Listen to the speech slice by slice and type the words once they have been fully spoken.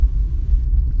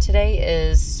Today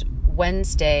is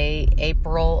Wednesday,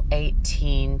 April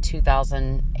 18,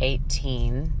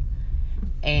 2018,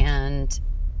 and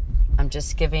I'm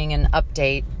just giving an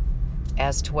update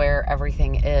as to where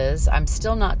everything is. I'm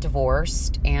still not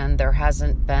divorced, and there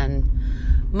hasn't been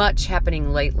much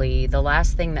happening lately. The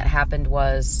last thing that happened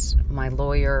was my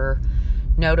lawyer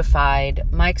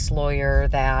notified Mike's lawyer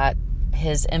that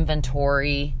his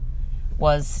inventory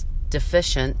was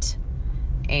deficient,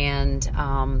 and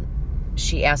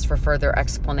she asked for further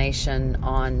explanation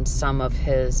on some of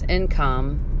his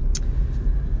income,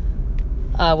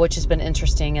 which has been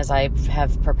interesting as I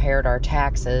have prepared our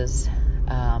taxes.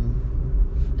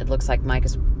 It looks like Mike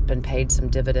has been paid some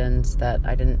dividends that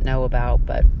I didn't know about,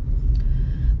 but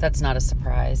that's not a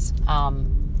surprise.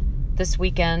 This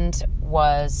weekend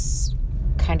was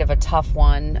kind of a tough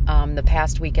one. The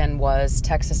past weekend was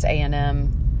Texas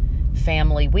A&M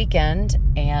family weekend,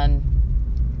 and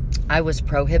I was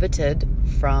prohibited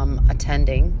from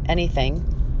attending anything.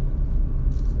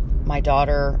 My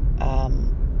daughter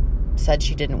said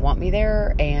she didn't want me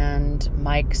there, and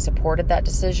Mike supported that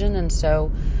decision, and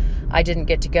so I didn't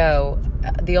get to go.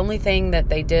 The only thing that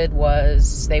they did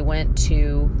was they went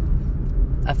to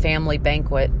a family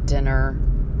banquet dinner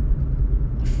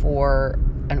for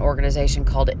an organization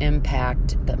called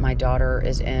Impact that my daughter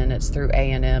is in. It's through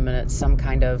A&M, and it's some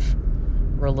kind of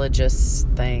religious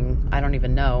thing. I don't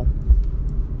even know.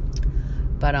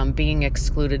 But being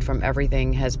excluded from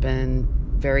everything has been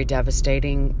very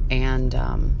devastating, and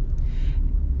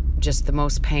just the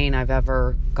most pain I've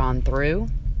ever gone through.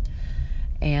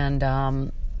 And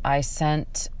I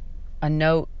sent a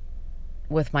note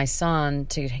with my son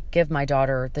to give my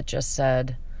daughter that just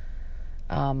said,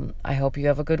 I hope you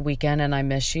have a good weekend, and I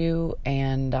miss you,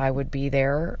 and I would be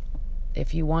there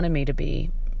if you wanted me to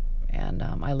be. And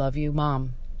I love you,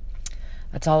 Mom.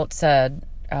 That's all it said.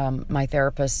 My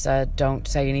therapist said, don't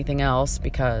say anything else,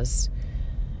 because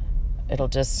it'll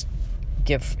just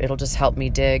help me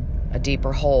dig a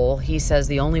deeper hole. He says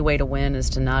the only way to win is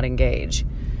to not engage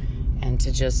and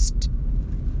to just,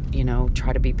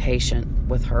 try to be patient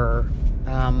with her.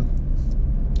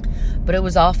 But it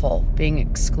was awful being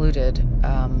excluded.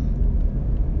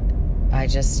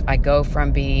 I go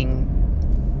from being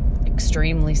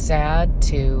extremely sad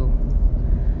to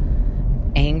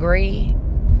angry,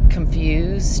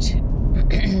 confused.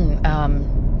 I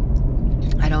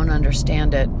don't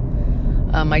understand it.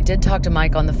 I did talk to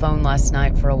Mike on the phone last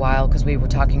night for a while because we were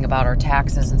talking about our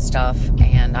taxes and stuff,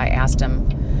 and I asked him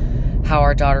how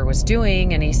our daughter was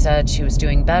doing, and he said she was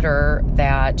doing better,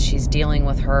 that she's dealing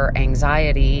with her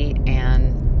anxiety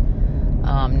and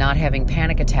not having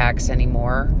panic attacks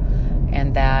anymore,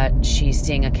 and that she's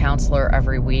seeing a counselor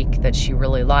every week that she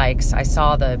really likes. I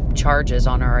saw the charges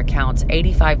on our accounts,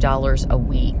 $85 a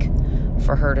week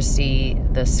for her to see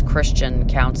this Christian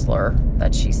counselor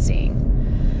that she's seeing.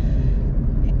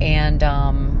 And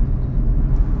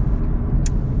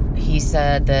he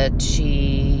said that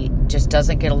she just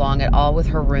doesn't get along at all with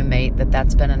her roommate,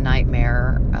 that's been a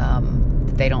nightmare,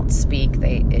 that they don't speak.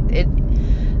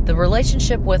 The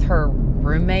relationship with her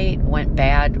roommate went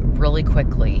bad really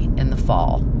quickly in the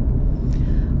fall.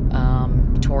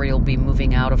 Tori will be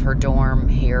moving out of her dorm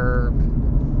here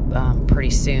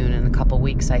pretty soon, in a couple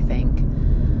weeks, I think.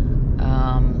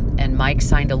 And Mike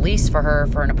signed a lease for her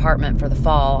for an apartment for the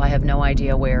fall. I have no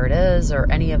idea where it is or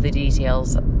any of the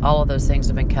details. All of those things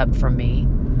have been kept from me.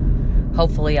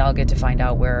 Hopefully I'll get to find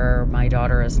out where my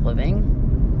daughter is living.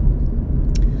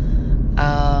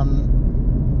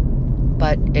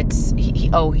 But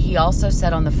he also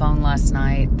said on the phone last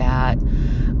night that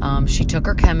she took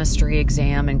her chemistry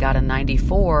exam and got a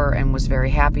 94 and was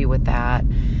very happy with that.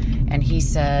 And he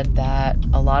said that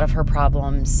a lot of her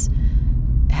problems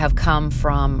have come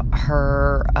from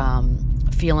her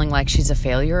feeling like she's a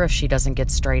failure if she doesn't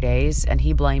get straight A's, and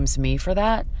he blames me for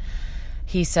that.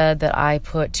 He said that I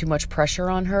put too much pressure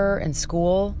on her in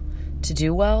school to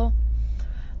do well,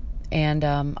 and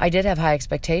I did have high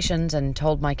expectations and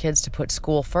told my kids to put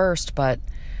school first, but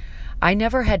I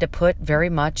never had to put very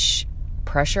much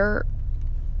pressure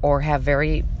or have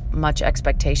very much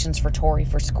expectations for Tori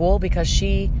for school, because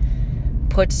she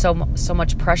put so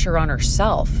much pressure on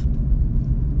herself.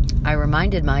 I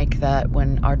reminded Mike that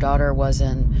when our daughter was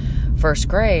in first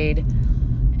grade,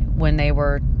 when they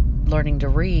were learning to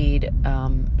read,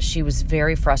 she was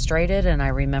very frustrated, and I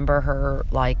remember her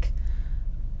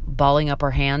balling up her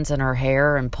hands in her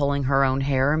hair and pulling her own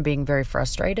hair and being very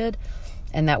frustrated,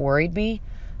 and that worried me.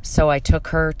 So I took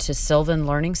her to Sylvan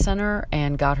Learning Center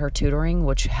and got her tutoring,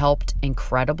 which helped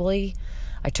incredibly.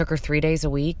 I took her 3 days a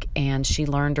week, and she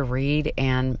learned to read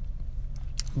and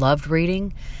loved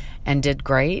reading. and did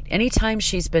great. Anytime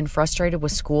she's been frustrated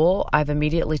with school, I've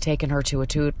immediately taken her to a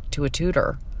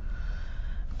tutor.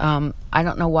 I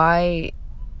don't know why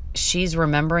she's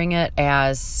remembering it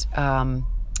as I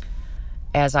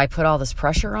put all this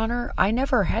pressure on her. I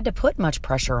never had to put much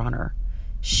pressure on her.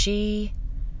 She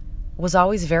was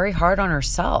always very hard on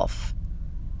herself.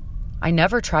 I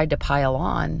never tried to pile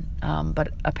on, but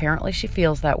apparently she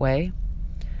feels that way.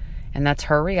 And that's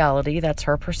her reality. That's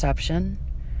her perception.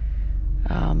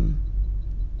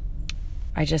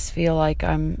 I just feel like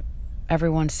I'm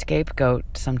everyone's scapegoat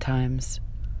sometimes.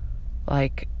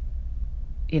 Like,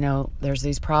 there's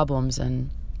these problems and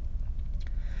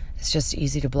it's just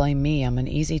easy to blame me. I'm an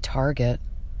easy target.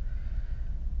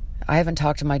 I haven't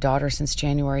talked to my daughter since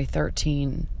January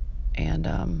 13.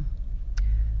 And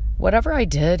whatever I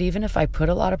did, even if I put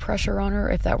a lot of pressure on her,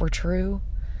 if that were true,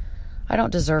 I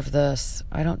don't deserve this.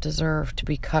 I don't deserve to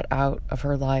be cut out of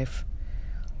her life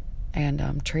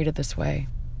and treated this way.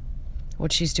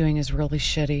 What she's doing is really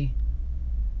shitty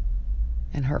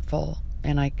and hurtful.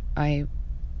 And I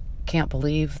can't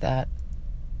believe that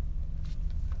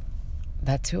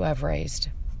that's who I've raised.